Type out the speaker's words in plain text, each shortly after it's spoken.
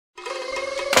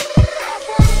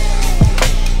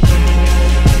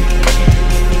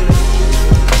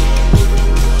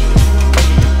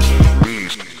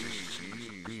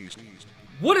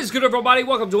What is good, everybody?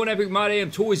 Welcome to an Epic My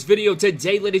Damn Toys video.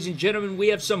 Today, ladies and gentlemen, we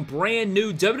have some brand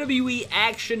new WWE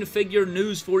action figure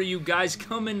news for you guys,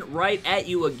 coming right at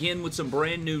you again with some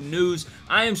brand new news.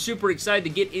 I am super excited to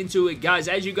get into it, guys.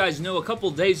 As you guys know, a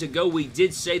couple days ago, we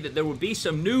did say that there would be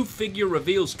some new figure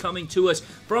reveals coming to us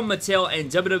from Mattel and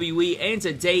WWE, and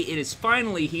today it is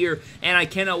finally here, and I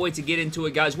cannot wait to get into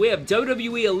it, guys. We have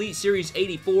WWE Elite Series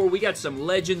 84. We got some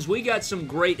legends. We got some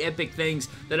great epic things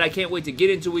that I can't wait to get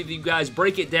into with you guys.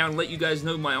 Break it down, let you guys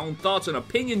know my own thoughts and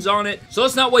opinions on it. So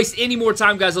let's not waste any more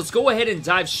time, guys. Let's go ahead and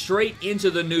dive straight into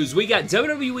the news. We got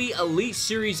WWE Elite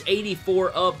Series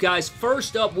 84 up, guys.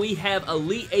 First up, we have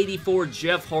Elite 84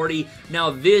 Jeff Hardy.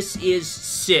 Now, this is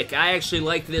sick. I actually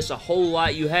like this a whole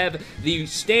lot. You have the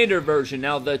standard version.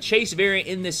 Now, the chase variant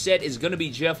in this set is going to be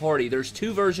Jeff Hardy. There's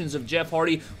two versions of Jeff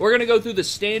Hardy. We're going to go through the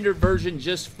standard version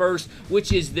just first,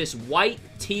 which is this white,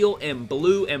 teal, and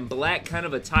blue and black kind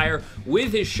of attire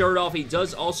with his shirt off. He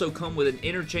does also come with an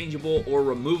interchangeable or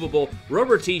removable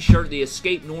rubber t-shirt, the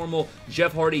Escape Normal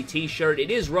Jeff Hardy t-shirt.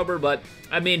 It is rubber, but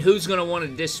I mean, who's going to want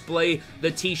to display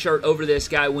the t-shirt over this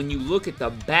guy when you look at the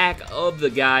back of the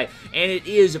guy? And it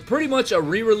is pretty much a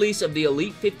re-release of the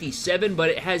Elite 57, but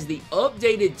it has the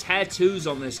updated tattoos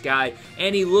on this guy,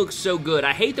 and he looks so good.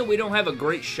 I hate that we don't have a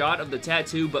great shot of the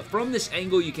tattoo, but from this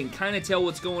angle, you can kind of tell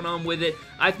what's going on with it.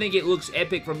 I think it looks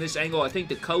epic from this angle. I think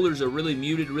the colors are really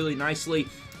muted really nicely.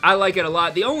 I like it a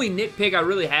lot. The only nitpick I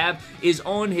really have is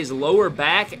on his lower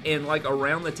back and like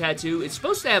around the tattoo. It's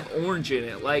supposed to have orange in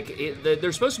it. Like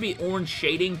there's supposed to be orange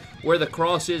shading where the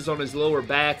cross is on his lower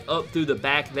back, up through the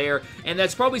back there. And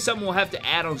that's probably something we'll have to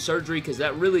add on surgery because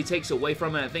that really takes away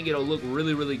from it. I think it'll look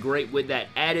really, really great with that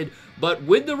added. But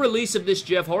with the release of this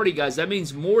Jeff Hardy, guys, that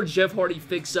means more Jeff Hardy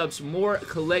fix-ups, more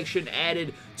collection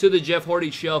added to the Jeff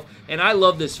Hardy shelf. And I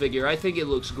love this figure. I think it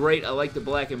looks great. I like the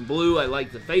black and blue. I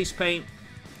like the face paint.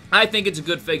 I think it's a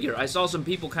good figure. I saw some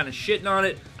people kind of shitting on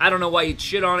it. I don't know why you'd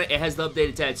shit on it. It has the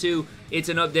updated tattoo. It's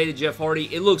an updated Jeff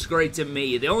Hardy. It looks great to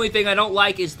me. The only thing I don't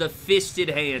like is the fisted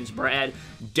hands, Brad.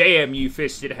 Damn you,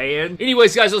 fisted hand.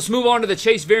 Anyways, guys, let's move on to the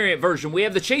Chase variant version. We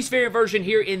have the Chase variant version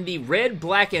here in the red,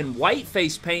 black, and white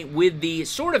face paint with the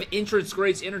sort of entrance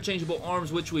grates, interchangeable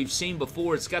arms, which we've seen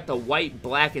before. It's got the white,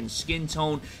 black, and skin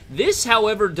tone. This,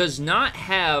 however, does not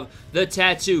have the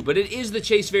tattoo, but it is the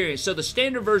Chase variant. So the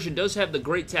standard version does have the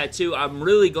great tattoo. I'm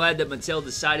really glad that Mattel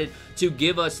decided to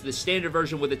give us the standard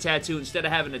version with the tattoo instead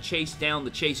of having to chase down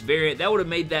the Chase variant. That would have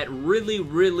made that really,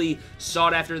 really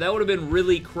sought after. That would have been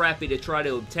really crappy to try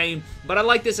to obtain, but I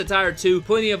like this attire too.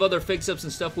 Plenty of other fix-ups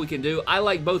and stuff we can do. I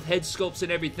like both head sculpts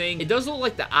and everything. It does look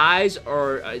like the eyes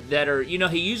are you know,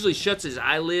 he usually shuts his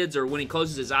eyelids, or when he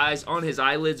closes his eyes, on his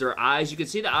eyelids or eyes, you can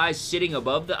see the eyes sitting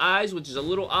above the eyes, which is a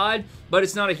little odd, but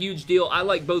it's not a huge deal. I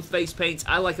like both face paints.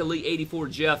 I like Elite 84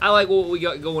 Jeff. I like what we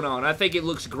got going on. I think it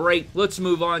looks great. Let's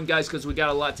move on, guys, because we got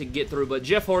a lot to get through, but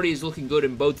Jeff Hardy is looking good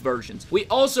in both versions. We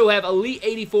also have Elite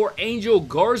 84 Angel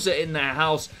Garza in the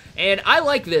house, and I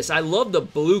like this. I love the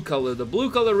blue color. The blue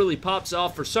color really pops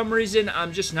off. For some reason,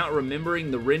 I'm just not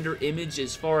remembering the render image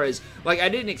as far as, like, I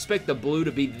didn't expect the blue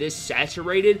to be this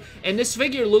saturated, and this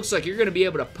figure looks like you're going to be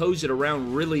able to pose it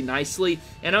around really nicely,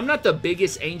 and I'm not the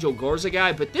biggest Angel Garza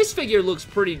guy, but this figure looks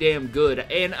pretty damn good,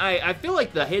 and I feel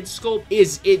like the head sculpt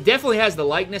it definitely has the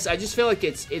likeness. I just feel like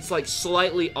it's like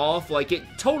slightly off. Like, it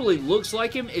totally looks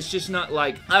like him. It's just not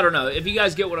like, I don't know. If you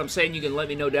guys get what I'm saying, you can let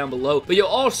me know down below. But you'll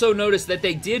also notice that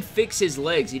they did fix his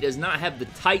legs. He does not have the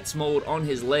tights mold on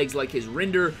his legs like his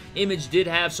render image did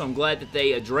have, so I'm glad that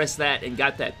they addressed that and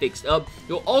got that fixed up.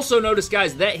 You'll also notice,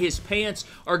 guys, that his pants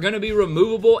are going to be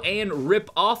removable and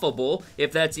rip-offable,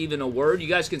 if that's even a word. You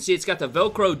guys can see it's got the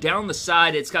Velcro down the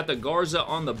side. It's got the Garza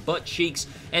on the butt cheeks,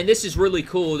 and this is really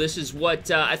cool. This is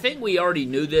what, I think we already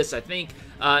knew this. I think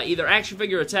either Action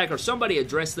Figure Attack or somebody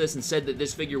addressed this and said that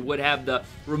this figure would have the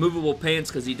removable pants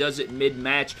because he does it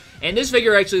mid-match. And this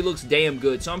figure actually looks damn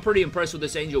good, so I'm pretty impressed with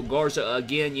this Angel Garza.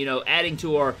 Again, you know, adding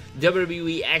to our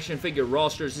WWE action figure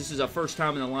rosters. This is our first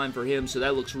time in the line for him, so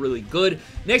that looks really good.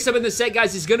 Next up in the set,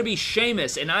 guys, is going to be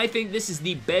Sheamus, and I think this is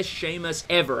the best Sheamus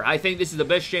ever. I think this is the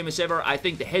best Sheamus ever. I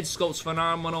think the head sculpt's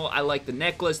phenomenal. I like the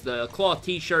necklace, the cloth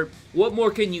t-shirt. What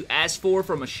more can you ask for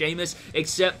from a Sheamus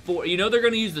except for, you know, they're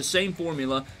going to use the same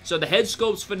formula. So the head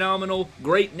sculpt's phenomenal.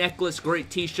 Great necklace, great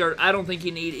t-shirt. I don't think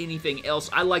you need anything else.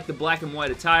 I like the black and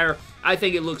white attire. I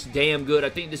think it looks damn good. I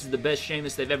think this is the best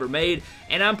Sheamus they've ever made,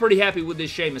 and I'm pretty happy with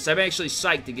this Sheamus. I'm actually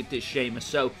psyched to get this Sheamus.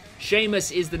 So Sheamus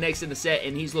is the next in the set,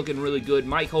 and he's looking really good.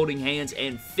 Mike holding hands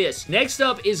and fists. Next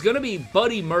up is going to be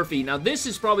Buddy Murphy. Now, this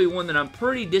is probably one that I'm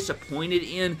pretty disappointed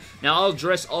in. Now, I'll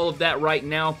address all of that right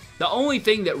now. The only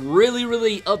thing that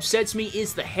really upsets me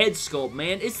is the head sculpt,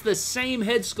 man. It's the same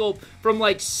head sculpt from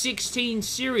like 16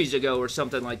 series ago or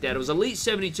something like that. It was Elite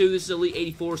 72, this is Elite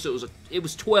 84, so it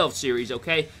was 12 series,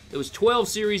 okay? It was 12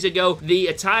 series ago. The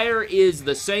attire is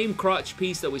the same crotch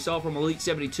piece that we saw from Elite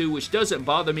 72, which doesn't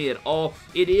bother me at all.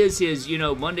 It is his, you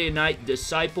know, Monday Night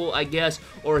Disciple, I guess,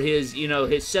 or his, you know,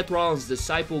 his Seth Rollins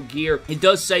Disciple gear. It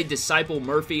does say Disciple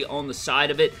Murphy on the side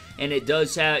of it, and it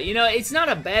does have, you know, it's not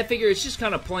a bad figure. It's just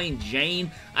kind of plain Jane.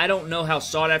 I don't know how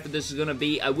sought after this is going to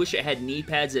be. I wish it had knee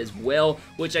pads as well,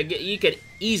 which I get, you could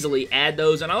easily add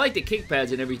those, and I like the kick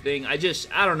pads and everything. I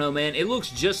don't know, man. It looks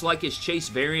just like his Chase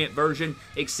variant version,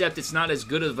 except it's not as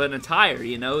good of an attire,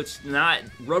 you know? It's not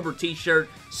rubber t-shirt,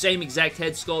 same exact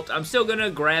head sculpt. I'm still going to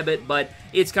grab it, but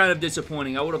it's kind of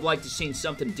disappointing. I would have liked to seen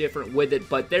something different with it,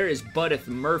 but there is Buddy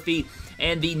Murphy.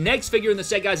 And the next figure in the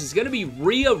set, guys, is going to be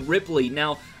Rhea Ripley.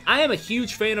 Now, I am a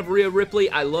huge fan of Rhea Ripley.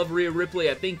 I love Rhea Ripley.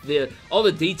 I think all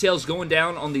the details going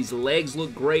down on these legs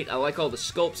look great. I like all the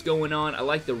sculpts going on. I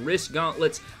like the wrist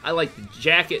gauntlets. I like the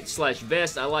jacket slash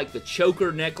vest. I like the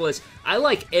choker necklace. I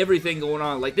like everything going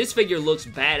on. Like, this figure looks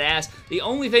badass. The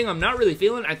only thing I'm not really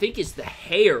feeling, I think, is the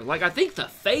hair. Like, I think the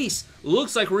face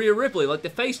looks like Rhea Ripley. Like, the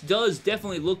face does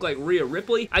definitely look like Rhea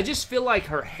Ripley. I just feel like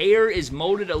her hair is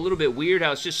molded a little bit weird,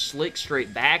 how it's just slick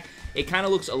straight back. It kind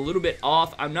of looks a little bit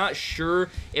off. I'm not sure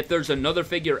if there's another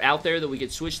figure out there that we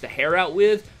could switch the hair out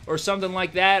with or something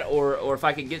like that, or if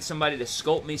I could get somebody to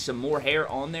sculpt me some more hair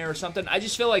on there or something. I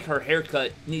just feel like her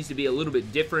haircut needs to be a little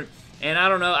bit different, and I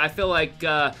don't know. I feel like,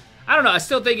 I don't know. I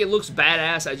still think it looks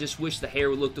badass. I just wish the hair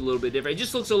would look a little bit different. It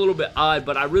just looks a little bit odd,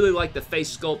 but I really like the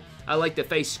face sculpt. I like the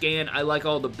face scan. I like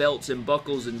all the belts and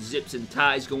buckles and zips and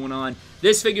ties going on.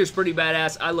 This figure is pretty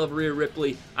badass. I love Rhea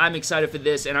Ripley. I'm excited for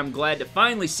this, and I'm glad to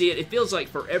finally see it. It feels like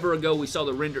forever ago we saw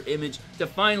the render image. To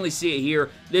finally see it here,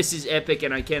 this is epic,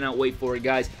 and I cannot wait for it,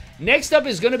 guys. Next up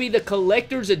is going to be the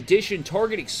Collector's Edition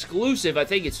Target exclusive. I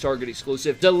think it's Target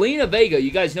exclusive. Zelina Vega.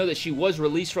 You guys know that she was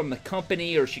released from the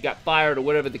company, or she got fired, or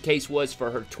whatever the case was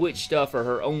for her Twitch stuff, or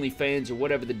her OnlyFans, or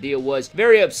whatever the deal was.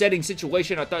 Very upsetting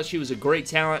situation. I thought she was a great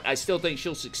talent. I still think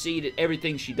she'll succeed at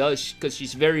everything she does because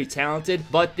she's very talented.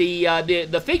 But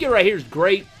the figure right here is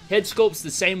great. Head sculpt's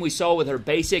the same we saw with her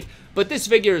basic, but this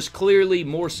figure is clearly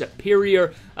more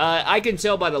superior. I can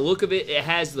tell by the look of it, it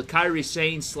has the Kairi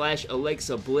Sane /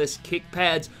 Alexa Bliss kick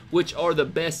pads, which are the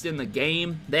best in the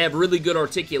game. They have really good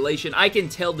articulation. I can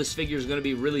tell this figure is going to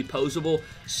be really poseable.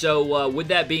 So with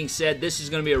that being said, this is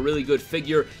going to be a really good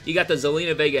figure. You got the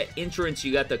Zelina Vega entrance,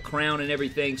 you got the crown and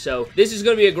everything. So this is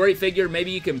going to be a great figure.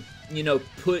 Maybe you can, you know,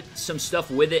 put some stuff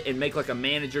with it and make like a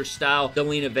manager style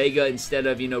Zelina Vega instead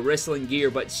of, you know, wrestling gear,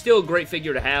 but still a great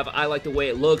figure to have. I like the way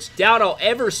it looks. Doubt I'll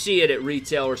ever see it at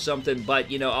retail or something,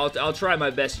 but, you know, I'll try my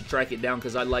best to track it down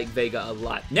because I like Vega a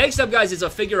lot. Next up, guys, is a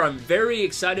figure I'm very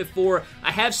excited for.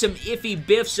 I have some iffy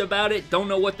biffs about it. Don't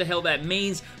know what the hell that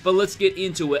means, but let's get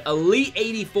into it. Elite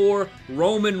 84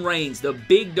 Roman Reigns, the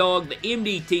big dog, the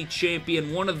MDT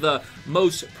champion, one of the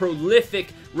most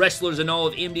prolific wrestlers in all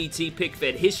of MDT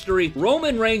pick-fed history.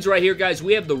 Roman Reigns right here, guys.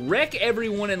 We have the Wreck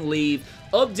Everyone and Leave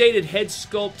updated head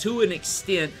sculpt to an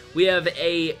extent. We have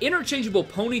a interchangeable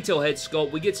ponytail head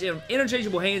sculpt. We get some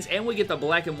interchangeable hands, and we get the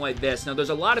black and white vest. Now, there's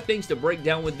a lot of things to break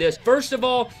down with this. First of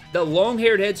all, the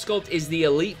long-haired head sculpt is the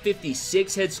Elite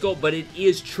 56 head sculpt, but it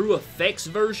is True Effects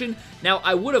version. Now,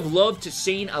 I would have loved to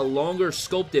seen a longer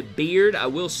sculpted beard. I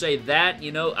will say that.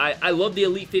 You know, I love the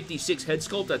Elite 56 head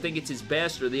sculpt. I think it's his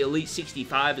best, or the Elite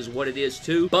 65 is what it is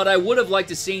too. But I would have liked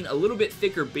to seen a little bit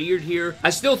thicker beard here. I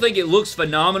still think it looks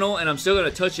phenomenal, and I'm still going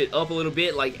to touch it up a little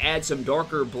bit, like add some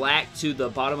darker black to the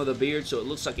bottom of the beard so it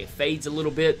looks like it fades a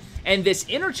little bit. And this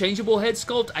interchangeable head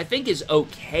sculpt, I think, is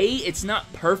okay. It's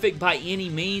not perfect by any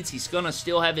means. He's going to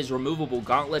still have his removable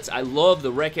gauntlets. I love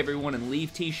the Wreck Everyone and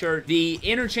Leave t-shirt. The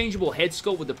interchangeable head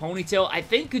sculpt with the ponytail, I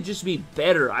think, could just be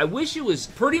better. I wish it was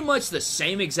pretty much the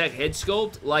same exact head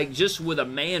sculpt, like just with a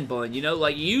man bun, you know?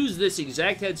 Like, use this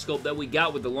exact head sculpt that we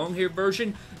got with the long hair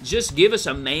version. Just give us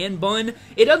a man bun.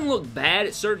 It doesn't look bad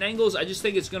at certain angles. I just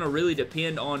think it's going to really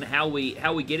depend on how we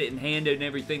get it in hand and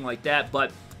everything like that.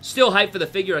 But still hyped for the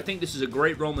figure. I think this is a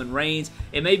great Roman Reigns.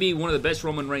 It may be one of the best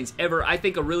Roman Reigns ever. I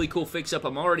think a really cool fix-up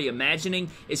I'm already imagining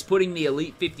is putting the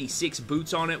Elite 56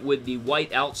 boots on it with the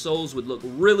white outsoles. Would look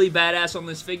really badass on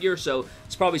this figure, so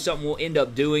it's probably something we'll end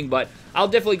up doing, but I'll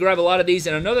definitely grab a lot of these.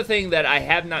 And another thing that I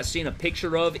have not seen a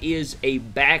picture of is a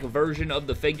back version of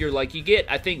the figure. Like, you get,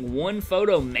 I think, one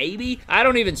photo maybe. I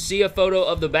don't even see a photo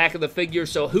of the back of the figure,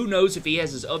 so who knows if he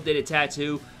has his updated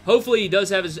tattoo. Hopefully he does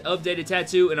have his updated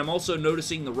tattoo, and I'm also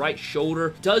noticing the right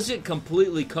shoulder doesn't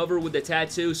completely cover with the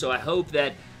tattoo, so I hope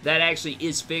that that actually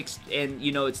is fixed, and,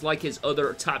 you know, it's like his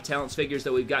other Top Talents figures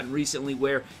that we've gotten recently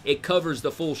where it covers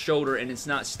the full shoulder and it's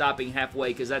not stopping halfway,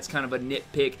 because that's kind of a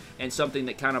nitpick and something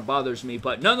that kind of bothers me.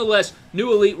 But nonetheless,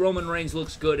 new Elite Roman Reigns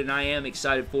looks good, and I am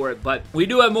excited for it. But we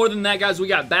do have more than that, guys. We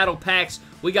got Battle Packs.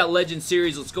 We got Legend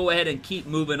Series. Let's go ahead and keep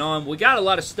moving on. We got a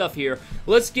lot of stuff here.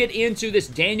 Let's get into this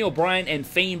Daniel Bryan and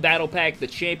Fiend Battle Pack, the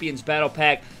Champions Battle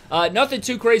Pack. Nothing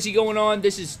too crazy going on.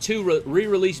 This is two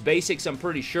re-release basics, I'm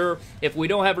pretty sure. If we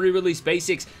don't have re-release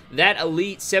basics, that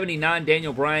Elite 79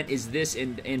 Daniel Bryan is this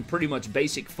in pretty much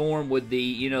basic form with the,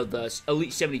 you know, the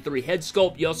Elite 73 head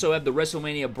sculpt. You also have the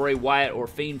WrestleMania Bray Wyatt or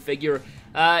Fiend figure.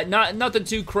 Nothing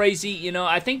too crazy, you know.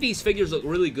 I think these figures look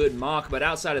really good mock, but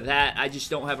outside of that, I just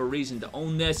don't have a reason to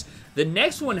own this. The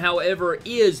next one, however,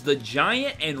 is the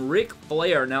Giant and Ric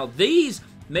Flair. Now, these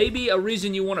may be a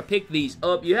reason you want to pick these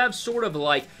up. You have sort of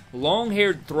like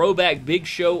long-haired throwback Big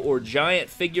Show or Giant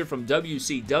figure from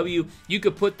WCW. You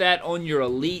could put that on your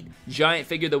Elite Giant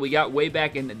figure that we got way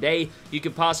back in the day. You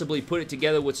could possibly put it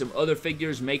together with some other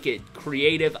figures, make it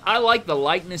creative. I like the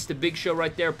likeness to Big Show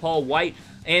right there, Paul White.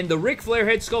 And the Ric Flair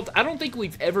head sculpt, I don't think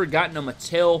we've ever gotten a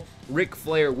Mattel Ric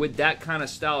Flair with that kind of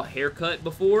style haircut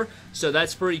before, so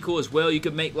that's pretty cool as well. You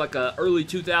could make like a early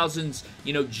 2000s,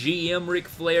 you know, GM Ric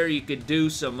Flair. You could do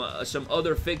some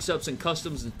other fix-ups and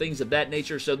customs and things of that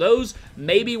nature, so those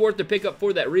may be worth the pickup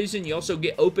for that reason. You also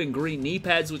get open green knee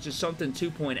pads, which is something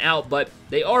to point out, but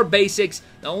they are basics.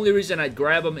 The only reason I'd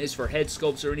grab them is for head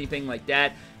sculpts or anything like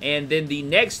that. And then the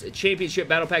next championship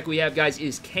battle pack we have, guys,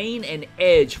 is Kane and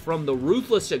Edge from the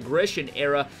Ruthless Aggression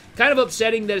era. Kind of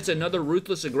upsetting that it's another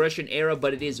Ruthless Aggression era,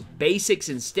 but it is basics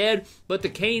instead. But the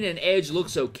Kane and Edge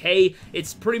looks okay.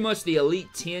 It's pretty much the Elite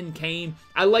 10 Kane.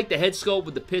 I like the head sculpt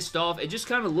with the pissed off. It just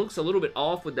kind of looks a little bit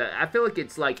off with the... I feel like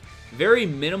it's like very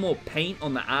minimal paint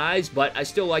on the eyes, but I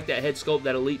still like that head sculpt.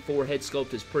 That Elite 4 head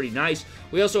sculpt is pretty nice.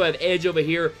 We also have Edge over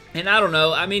here, and I don't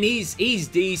know. I mean, he's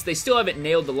decent. They still haven't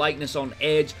nailed the likeness on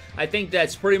Edge. I think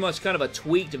that's pretty much kind of a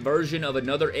tweaked version of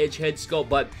another Edge head sculpt,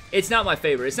 but it's not my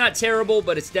favorite. It's not terrible,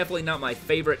 but it's definitely not my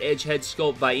favorite Edge head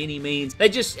sculpt by any means.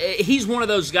 He's one of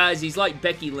those guys. He's like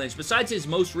Becky Lynch. Besides his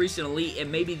most recent Elite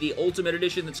and maybe the Ultimate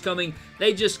Edition that's coming,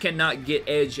 they just cannot get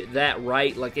Edge that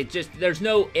right. Like, there's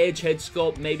no Edge head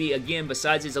sculpt, maybe, again,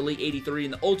 besides his Elite 83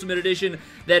 in the Ultimate Edition,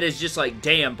 that is just like,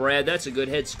 damn, Brad, that's a good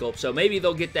head sculpt. So maybe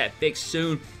they'll get that fixed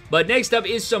soon. But next up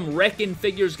is some Wrecking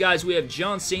figures, guys. We have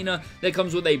John Cena that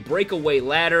comes with a breakaway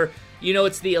ladder. You know,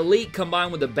 it's the Elite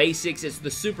combined with the basics. It's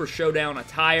the Super Showdown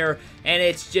attire, and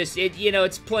it's just, you know,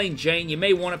 it's plain Jane. You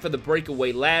may want it for the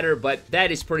breakaway ladder, but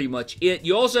that is pretty much it.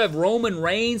 You also have Roman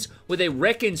Reigns with a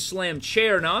Wrecking Slam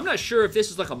chair. Now, I'm not sure if this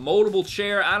is like a moldable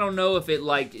chair. I don't know if it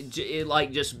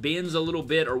just bends a little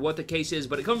bit or what the case is,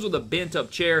 but it comes with a bent-up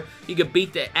chair. You could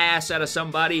beat the ass out of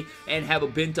somebody and have a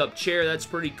bent-up chair. That's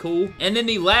pretty cool. And then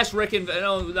the last Wrecking...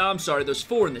 No, I'm sorry. There's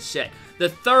 4 in the set. The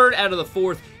third out of the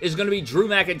 4th is going to be Drew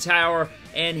McIntyre,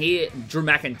 and Drew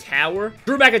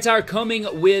McIntyre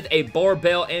coming with a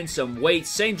barbell and some weights.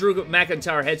 Same Drew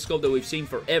McIntyre head sculpt that we've seen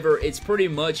forever. It's pretty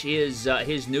much his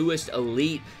newest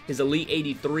Elite, his Elite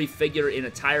 83 figure in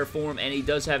attire form, and he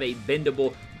does have a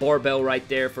bendable barbell right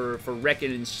there for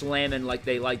wrecking and slamming like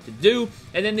they like to do.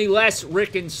 And then the last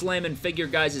wrecking slamming figure,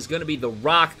 guys, is going to be The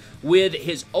Rock with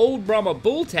his old Brahma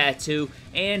Bull tattoo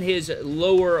and his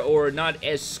lower or not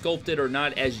as sculpted or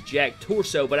not as jacked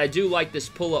torso. But I do like this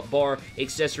pull-up bar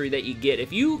accessory that you get.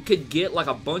 If you could get like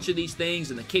a bunch of these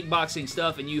things and the kickboxing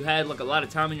stuff and you had like a lot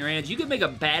of time in your hands, you could make a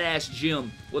badass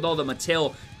gym with all the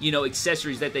Mattel, you know,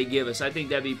 accessories that they give us. I think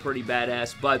that'd be pretty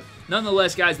badass. But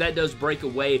nonetheless, guys, that does break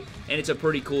away, and it's a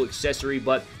pretty cool accessory.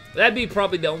 But that'd be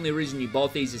probably the only reason you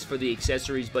bought these is for the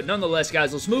accessories. But nonetheless,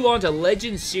 guys, let's move on to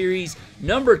Legend Series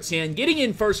number 10. Getting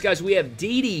in first, guys, we have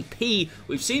DDP.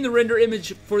 We've seen the render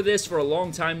image for this for a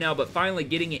long time now, but finally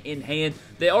getting it in hand.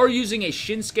 They are using a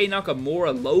Shinsuke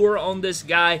Nakamura lower on this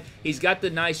guy. He's got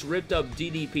the nice ripped up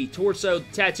DDP torso.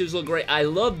 The tattoos look great. I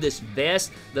love this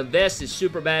vest. The vest is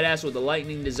super badass with the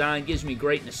lightning design. Gives me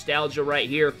great nostalgia right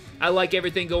here. I like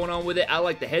everything going on with it. I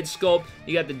like the head sculpt.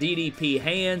 You got the DDP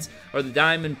hands, or the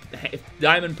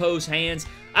diamond pose hands.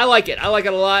 I like it. I like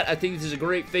it a lot. I think this is a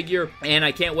great figure, and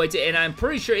I can't wait to, and I'm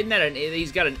pretty sure,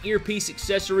 he's got an earpiece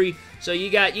accessory, so you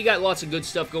got lots of good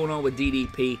stuff going on with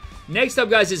DDP. Next up,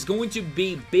 guys, is going to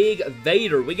be Big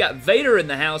Vader. We got Vader in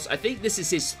the house. I think this is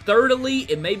his third Elite.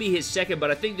 It may be his second,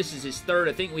 but I think this is his third.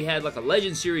 I think we had like a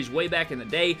Legend Series way back in the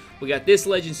day. We got this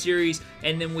Legend Series,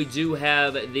 and then we do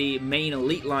have the main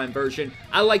Elite line version.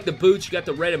 I like the boots. You got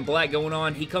the red and black going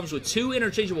on. He comes with 2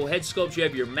 interchangeable head sculpts. You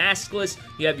have your maskless,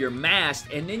 you have your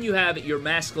masked, and then you have your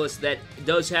maskless that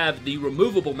does have the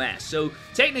removable mask. So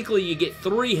technically, you get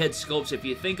 3 head sculpts if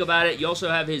you think about it. You also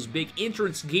have his big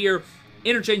entrance gear,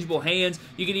 interchangeable hands.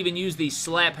 You can even use these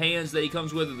slap hands that he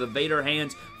comes with, or the Vader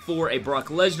hands, for a Brock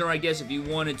Lesnar, I guess, if you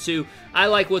wanted to. I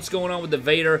like what's going on with the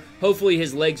Vader. Hopefully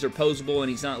his legs are posable and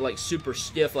he's not like super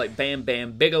stiff like Bam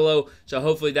Bam Bigelow, so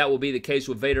hopefully that will be the case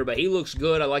with Vader, but he looks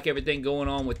good. I like everything going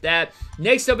on with that.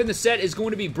 Next up in the set is going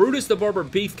to be Brutus the Barber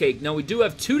Beefcake. Now we do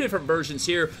have 2 different versions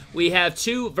here. We have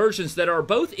 2 versions that are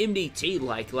both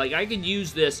MDT-like. Like, I could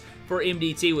use this for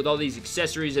MDT with all these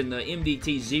accessories and the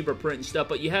MDT zebra print and stuff,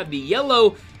 but you have the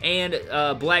yellow and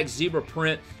black zebra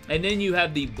print, and then you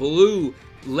have the blue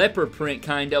leopard print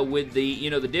kinda with the,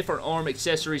 you know, the different arm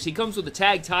accessories. He comes with the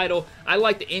tag title. I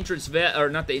like the entrance vest, or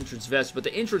not the entrance vest, but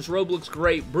the entrance robe looks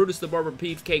great. Brutus the Barber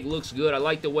Beefcake looks good. I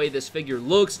like the way this figure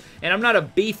looks, and I'm not a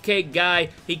beefcake guy.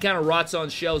 He kind of rots on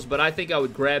shelves, but I think I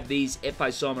would grab these if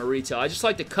I saw them at retail. I just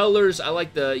like the colors. I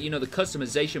like the, you know, the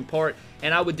customization part,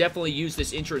 and I would definitely use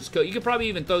this entrance coat. You could probably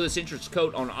even throw this entrance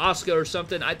coat on Asuka or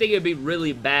something. I think it'd be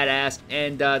really badass,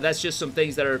 and that's just some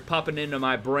things that are popping into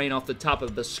my brain off the top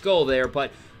of the skull there,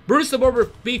 but Brutus the Barber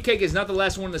Beefcake is not the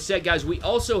last one in the set, guys. We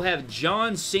also have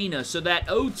John Cena. So that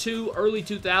 02, early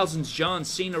 2000s John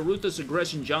Cena, Ruthless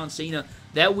Aggression John Cena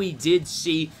that we did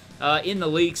see in the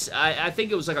leaks. I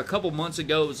think it was like a couple months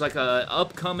ago. It was like a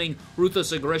upcoming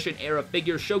Ruthless Aggression era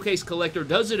figure. Showcase Collector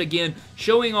does it again,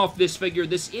 showing off this figure.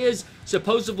 This is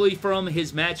supposedly from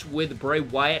his match with Bray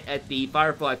Wyatt at the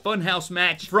Firefly Funhouse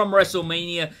match from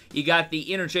WrestleMania. You got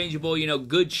the interchangeable, you know,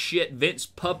 good shit Vince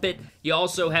puppet. You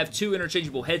also have 2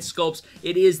 interchangeable head sculpts.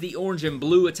 It is the orange and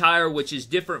blue attire, which is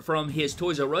different from his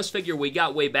Toys R Us figure we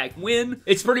got way back when.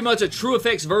 It's pretty much a True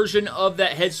Effects version of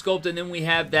that head sculpt, and then we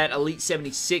have that Elite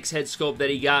 76 head sculpt that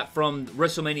he got from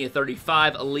WrestleMania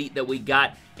 35 Elite that we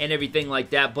got, and everything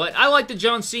like that. But I like the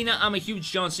John Cena. I'm a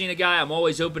huge John Cena guy. I'm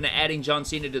always open to adding John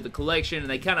Cena to the collection, and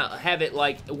they kind of have it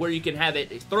like where you can have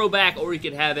it throwback or you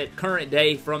can have it current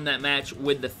day from that match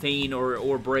with The Fiend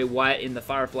or Bray Wyatt in the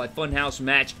Firefly Funhouse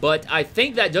match. But I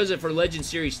think that does it for Legend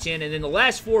Series 10. And then the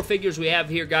last 4 figures we have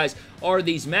here, guys, are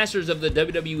these Masters of the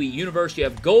WWE Universe. You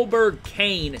have Goldberg,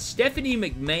 Kane, Stephanie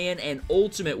McMahon, and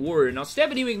Ultimate Warrior. Now,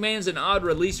 Stephanie McMahon's an odd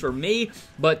release for me,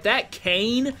 but that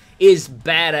Kane is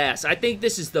badass. I think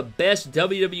this is the best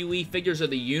WWE Figures of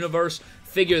the Universe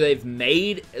figure they've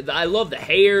made. I love the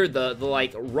hair, the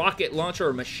like rocket launcher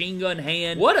or machine gun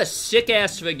hand. What a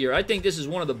sick-ass figure. I think this is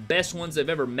one of the best ones they've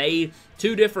ever made.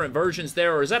 2 different versions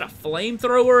there. Or is that a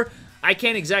flamethrower? I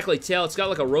can't exactly tell. It's got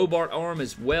like a robot arm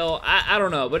as well. I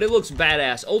don't know, but it looks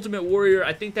badass. Ultimate Warrior,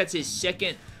 I think that's his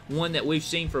second one that we've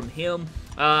seen from him.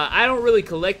 I don't really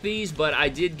collect these, but I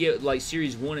did get like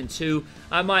Series 1 and 2.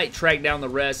 I might track down the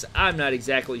rest. I'm not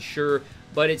exactly sure,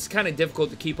 but it's kind of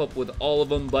difficult to keep up with all of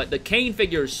them. But the Kane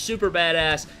figure is super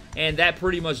badass, and that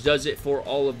pretty much does it for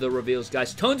all of the reveals,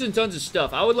 guys. Tons and tons of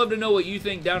stuff. I would love to know what you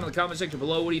think down in the comment section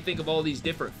below. What do you think of all these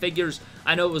different figures?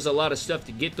 I know it was a lot of stuff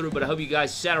to get through, but I hope you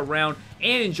guys sat around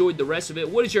and enjoyed the rest of it.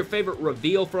 What is your favorite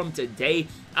reveal from today?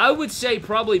 I would say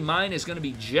probably mine is going to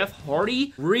be Jeff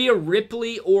Hardy, Rhea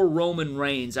Ripley, or Roman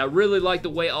Reigns. I really like the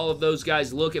way all of those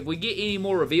guys look. If we get any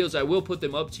more reveals, I will put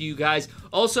them up to you guys.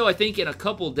 Also, I think in a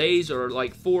couple days, or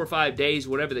like 4 or 5 days,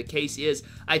 whatever the case is,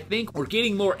 I think we're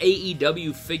getting more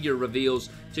AEW figure reveals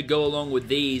to go along with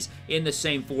these in the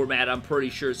same format, I'm pretty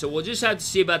sure. So we'll just have to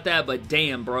see about that, but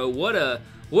damn, bro, what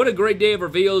a great day of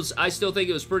reveals. I still think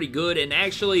it was pretty good, and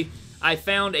actually, I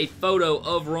found a photo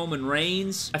of Roman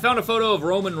Reigns. I found a photo of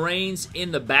Roman Reigns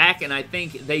in the back, and I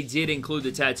think they did include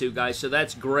the tattoo, guys, so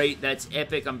that's great. That's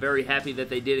epic. I'm very happy that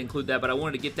they did include that, but I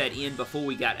wanted to get that in before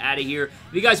we got out of here.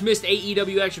 If you guys missed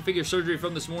AEW Action Figure Surgery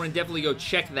from this morning, definitely go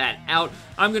check that out.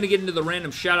 I'm going to get into the random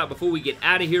shout-out before we get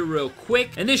out of here real quick,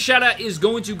 and this shout-out is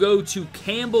going to go to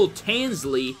Campbell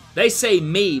Tansley. They say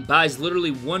me buys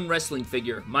literally 1 wrestling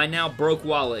figure. My now broke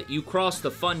wallet. You crossed the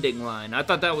funding line. I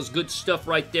thought that was good stuff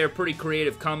right there. Pretty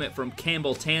creative comment from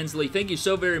Campbell Tansley. Thank you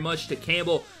so very much to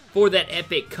Campbell for that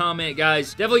epic comment,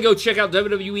 guys. Definitely go check out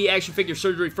WWE Action Figure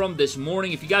Surgery from this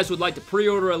morning. If you guys would like to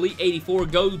pre-order Elite 84,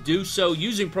 go do so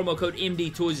using promo code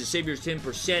MDTOYS to save yours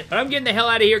 10%. But I'm getting the hell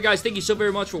out of here, guys. Thank you so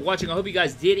very much for watching. I hope you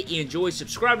guys did enjoy.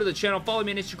 Subscribe to the channel. Follow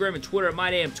me on Instagram and Twitter at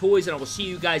MyDamnToys, and I will see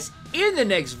you guys in the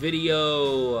next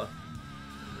video.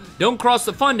 Don't cross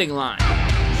the funding line.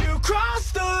 You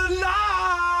crossed the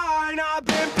line. I've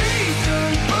been